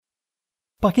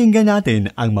Pakinggan natin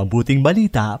ang mabuting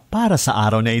balita para sa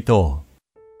araw na ito.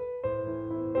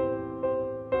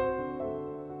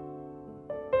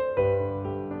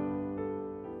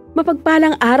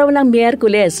 Mapagpalang araw ng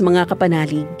Miyerkules, mga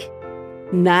kapanalig.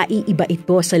 Naiiba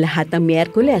ito sa lahat ng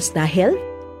Miyerkules dahil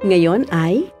ngayon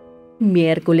ay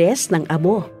Miyerkules ng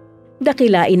Abo.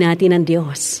 Dakilain natin ang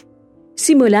Diyos.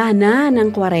 Simula na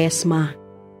ng Kwaresma.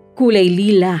 Kulay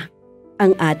lila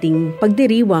ang ating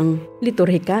pagdiriwang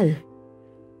liturhikal.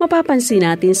 Mapapansin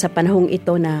natin sa panahong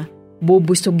ito na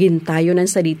bubusugin tayo ng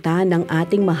salita ng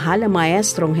ating mahal na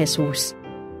Maestrong Jesus.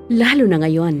 Lalo na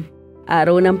ngayon,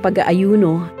 araw ng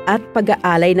pag-aayuno at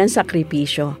pag-aalay ng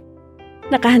sakripisyo.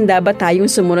 Nakahanda ba tayong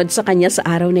sumunod sa Kanya sa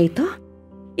araw na ito?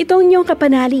 Itong inyong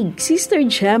kapanalig, Sister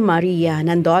Gem Maria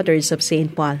ng Daughters of St.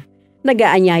 Paul.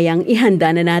 Nag-aanyayang ihanda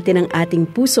na natin ang ating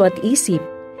puso at isip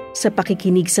sa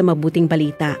pakikinig sa mabuting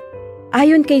balita.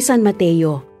 Ayon kay San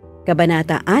Mateo,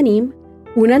 Kabanata 6,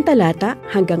 unang talata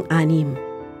hanggang 6,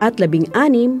 at 16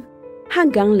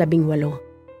 hanggang 18.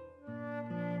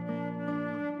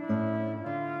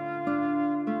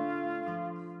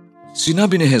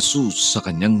 Sinabi ni Jesus sa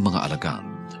kanyang mga alagad,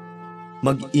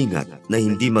 "Mag-ingat na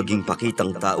hindi maging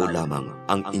pakitang tao lamang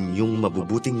ang inyong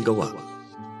mabubuting gawa.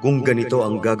 Kung ganito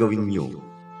ang gagawin niyo,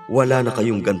 wala na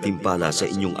kayong gantimpala sa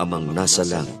inyong amang nasa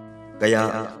langit.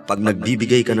 Kaya pag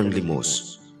nagbibigay ka ng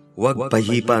limos, huwag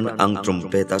pahipan ang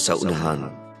trompeta sa unahan,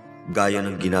 gaya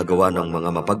ng ginagawa ng mga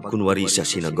mapagkunwari sa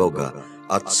sinagoga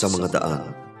at sa mga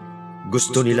daan.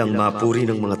 Gusto nilang mapuri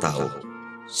ng mga tao.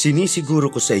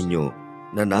 Sinisiguro ko sa inyo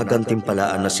na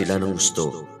nagantimpalaan na sila ng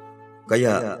gusto.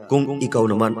 Kaya kung ikaw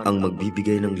naman ang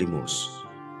magbibigay ng limos,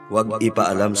 huwag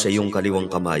ipaalam sa iyong kaliwang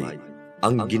kamay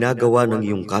ang ginagawa ng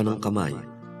iyong kanang kamay,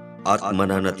 at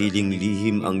mananatiling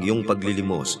lihim ang iyong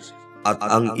paglilimos, at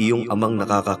ang iyong amang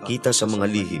nakakakita sa mga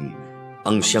lihim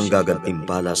ang siyang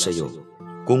gagantimpala sa iyo.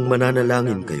 Kung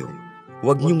mananalangin kayo,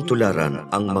 huwag niyong tularan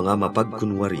ang mga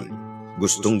mapagkunwari.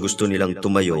 Gustong-gusto nilang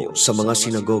tumayo sa mga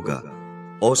sinagoga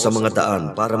o sa mga daan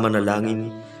para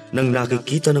manalangin nang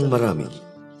nakikita ng marami.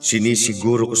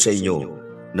 Sinisiguro ko sa inyo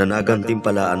na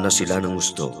nagantimpalaan na sila ng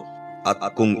gusto. At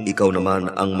kung ikaw naman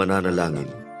ang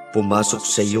mananalangin, pumasok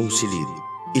sa iyong silid,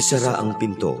 isara ang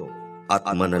pinto, at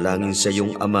manalangin sa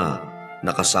iyong ama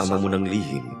na kasama mo ng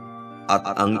lihim, at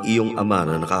ang iyong ama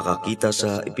na nakakakita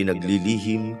sa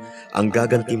ipinaglilihim ang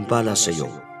gagantimpala sa iyo.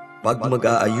 Pag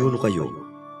mag-aayuno kayo,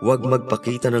 huwag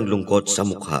magpakita ng lungkot sa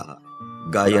mukha,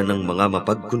 gaya ng mga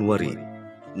mapagkunwari.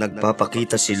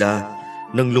 Nagpapakita sila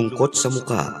ng lungkot sa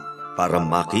mukha para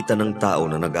makita ng tao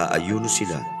na nag-aayuno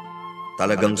sila.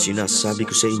 Talagang sinasabi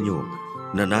ko sa inyo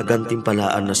na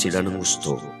nagantimpalaan na sila ng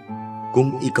gusto.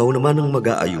 Kung ikaw naman ang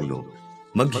mag-aayuno,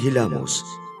 maghilamos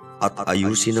at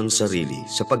ayusin ang sarili,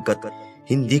 sapagkat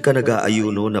hindi ka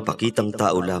nag-aayuno na pakitang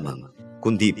tao lamang,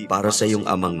 kundi para sa iyong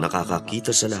amang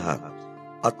nakakakita sa lahat,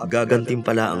 at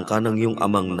gagantimpalaan ka ng iyong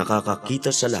amang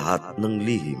nakakakita sa lahat ng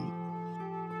lihim."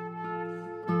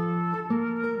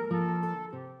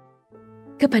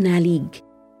 Kapanalig,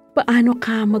 paano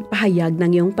ka magpahayag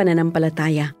ng iyong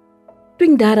pananampalataya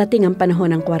tuwing darating ang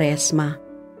panahon ng Kwaresma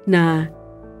na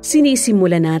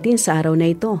sinisimula natin sa araw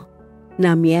na ito,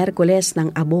 na Miyerkules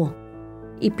ng Abo?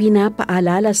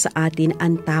 Ipinapaalala sa atin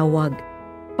ang tawag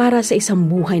para sa isang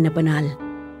buhay na banal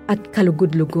at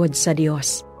kalugod-lugod sa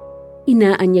Diyos.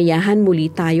 Inaanyayahan muli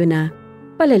tayo na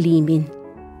palalimin,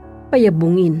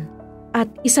 payabungin at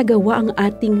isagawa ang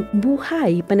ating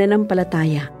buhay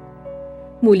pananampalataya.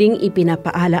 Muling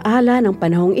ipinapaalaala ng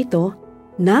panahong ito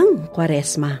ng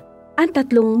Kwaresma ang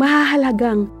tatlong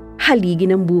mahahalagang haligi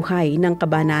ng buhay ng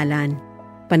kabanalan: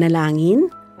 panalangin,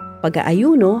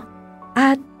 pag-aayuno,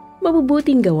 at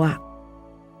mabubuting gawa.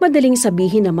 Madaling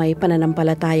sabihin na may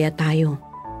pananampalataya tayo.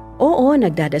 Oo,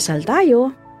 nagdadasal tayo.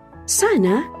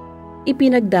 Sana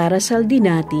ipinagdarasal din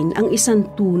natin ang isang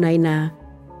tunay na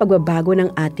pagbabago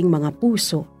ng ating mga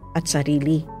puso at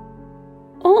sarili.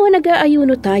 Oo,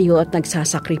 nag-aayuno tayo at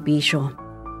nagsasakripisyo.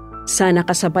 Sana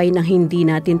kasabay ng hindi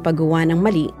natin paggawa ng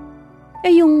mali,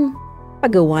 ay yung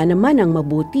paggawa naman ng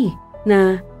mabuti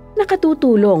na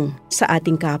nakatutulong sa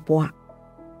ating kapwa.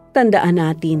 Tandaan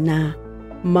natin na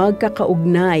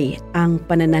magkakaugnay ang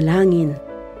pananalangin,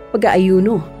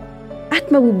 pag-aayuno at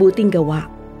mabubuting gawa.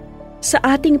 Sa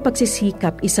ating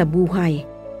pagsisikap isabuhay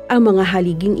ang mga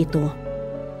haliging ito,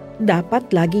 dapat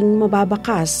laging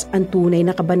mababakas ang tunay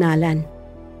na kabanalan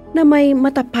na may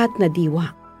matapat na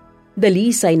diwa,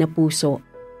 dalisay na puso,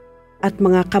 at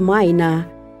mga kamay na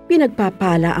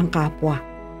pinagpapala ang kapwa.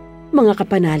 Mga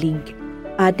kapanalig,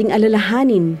 ating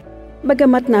alalahanin,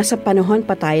 bagamat nasa panahon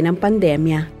pa tayo ng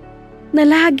pandemya, na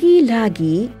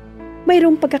lagi-lagi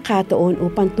mayroong pagkakataon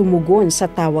upang tumugon sa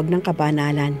tawag ng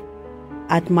kabanalan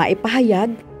at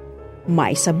maipahayag,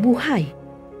 maisabuhay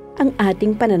ang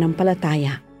ating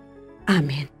pananampalataya.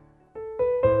 Amen.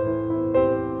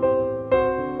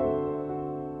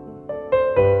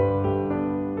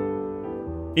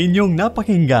 Inyong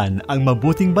napakinggan ang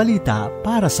mabuting balita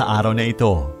para sa araw na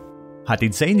ito.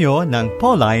 Hatid sa inyo ng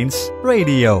Paulines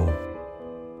Radio.